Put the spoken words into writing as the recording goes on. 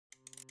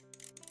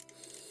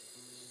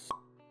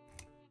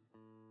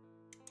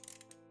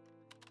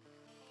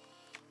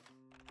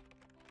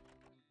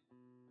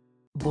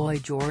Boy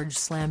George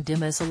slammed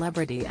I'm A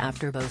Celebrity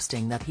after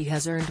boasting that he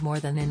has earned more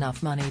than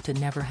enough money to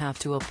never have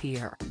to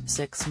appear,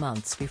 6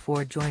 months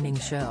before joining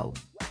show.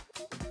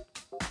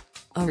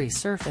 A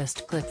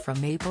resurfaced clip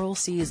from April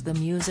sees the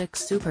music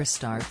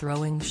superstar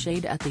throwing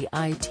shade at the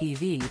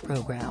ITV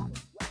program.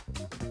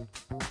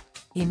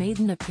 He made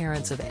an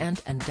appearance of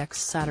Ant and Dec's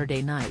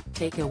Saturday Night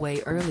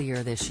Takeaway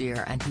earlier this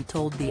year, and he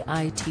told the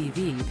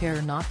ITV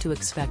pair not to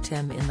expect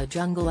him in the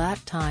jungle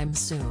at time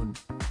soon.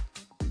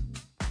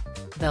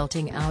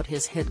 Belting out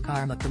his hit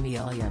Karma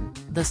Chameleon,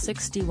 the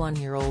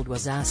 61-year-old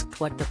was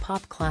asked what the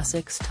pop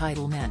classic's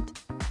title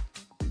meant.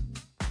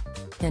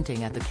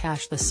 Hinting at the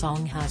cash the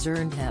song has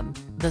earned him,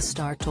 the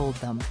star told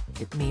them,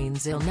 "It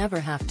means he'll never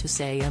have to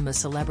say I'm a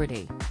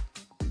celebrity.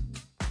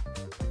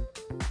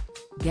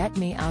 Get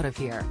me out of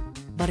here."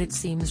 But it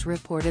seems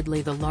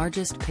reportedly the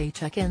largest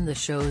paycheck in the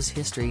show's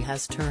history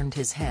has turned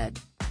his head.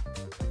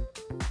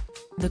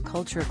 The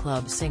Culture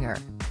Club singer,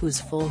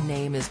 whose full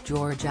name is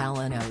George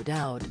Allen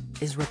O'Dowd,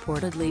 is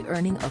reportedly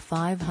earning a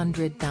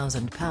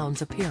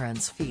 £500,000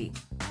 appearance fee.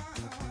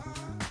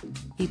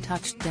 He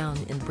touched down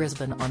in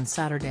Brisbane on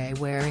Saturday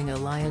wearing a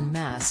lion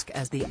mask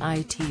as the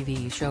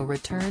ITV show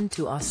returned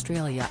to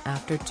Australia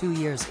after 2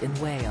 years in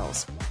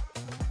Wales.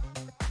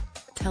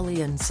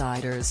 Telly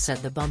insiders said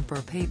the bumper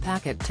pay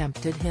packet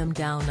tempted him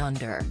down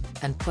under,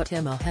 and put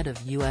him ahead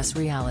of US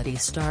reality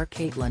star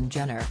Caitlyn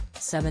Jenner,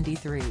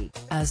 73,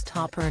 as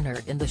top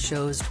earner in the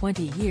show's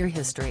 20-year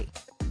history.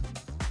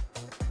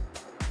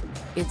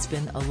 "It's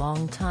been a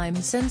long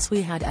time since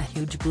we had a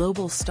huge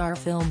global star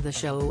film the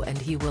show, and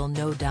he will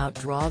no doubt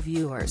draw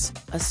viewers,"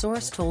 a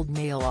source told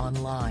Mail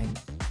Online.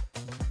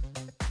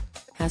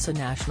 "Has a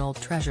national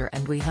treasure,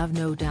 and we have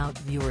no doubt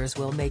viewers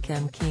will make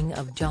him king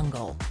of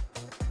jungle."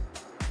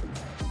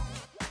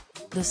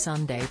 The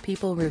Sunday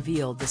People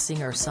revealed the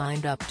singer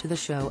signed up to the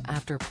show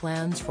after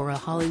plans for a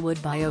Hollywood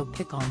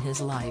biopic on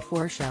his life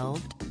were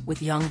shelved, with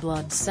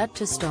Youngblood set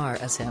to star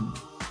as him.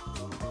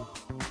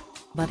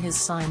 But his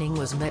signing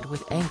was met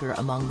with anger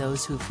among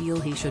those who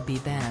feel he should be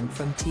banned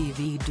from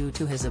TV due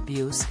to his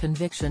abuse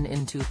conviction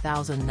in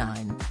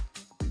 2009.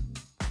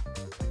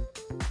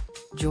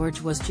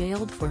 George was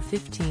jailed for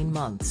 15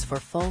 months for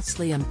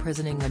falsely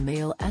imprisoning a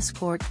male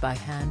escort by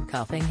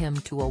handcuffing him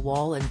to a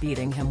wall and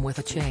beating him with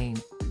a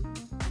chain.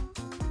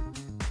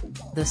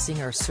 The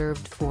singer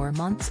served 4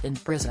 months in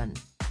prison.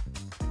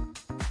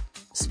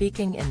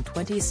 Speaking in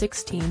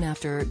 2016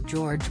 after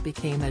George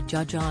became a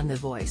judge on The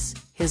Voice,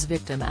 his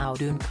victim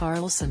Audun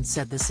Carlson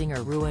said the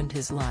singer ruined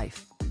his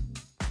life.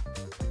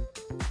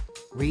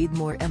 Read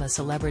more. I'm a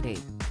Celebrity.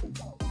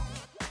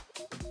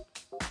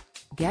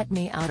 Get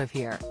me out of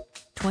here.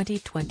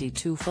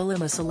 2022 full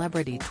I'm A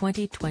Celebrity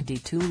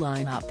 2022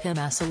 lineup. I'm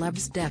A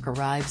Celeb's Dec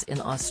arrives in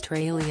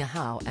Australia.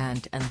 How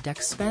Ant and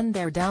Dec spend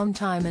their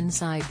downtime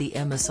inside the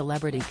I'm A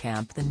Celebrity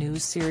camp. The new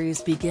series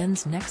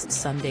begins next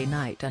Sunday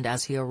night, and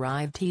as he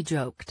arrived he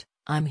joked,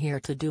 "I'm here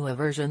to do a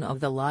version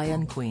of the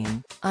Lion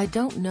Queen. I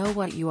don't know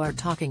what you are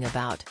talking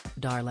about,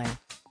 darling."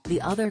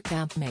 The other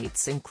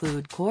campmates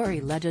include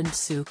Corey legend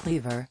Sue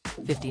Cleaver,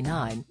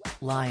 59,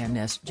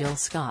 Lioness Jill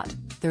Scott,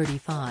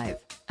 35,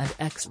 and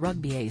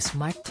ex-rugby ace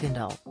Mike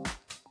Tindall.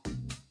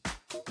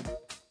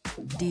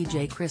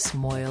 DJ Chris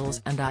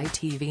Moyles and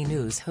ITV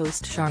News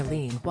host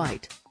Charlene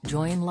White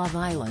join Love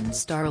Island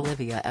star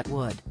Olivia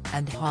Atwood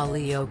and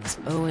Hollyoaks'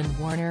 Owen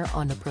Warner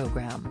on the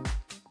program.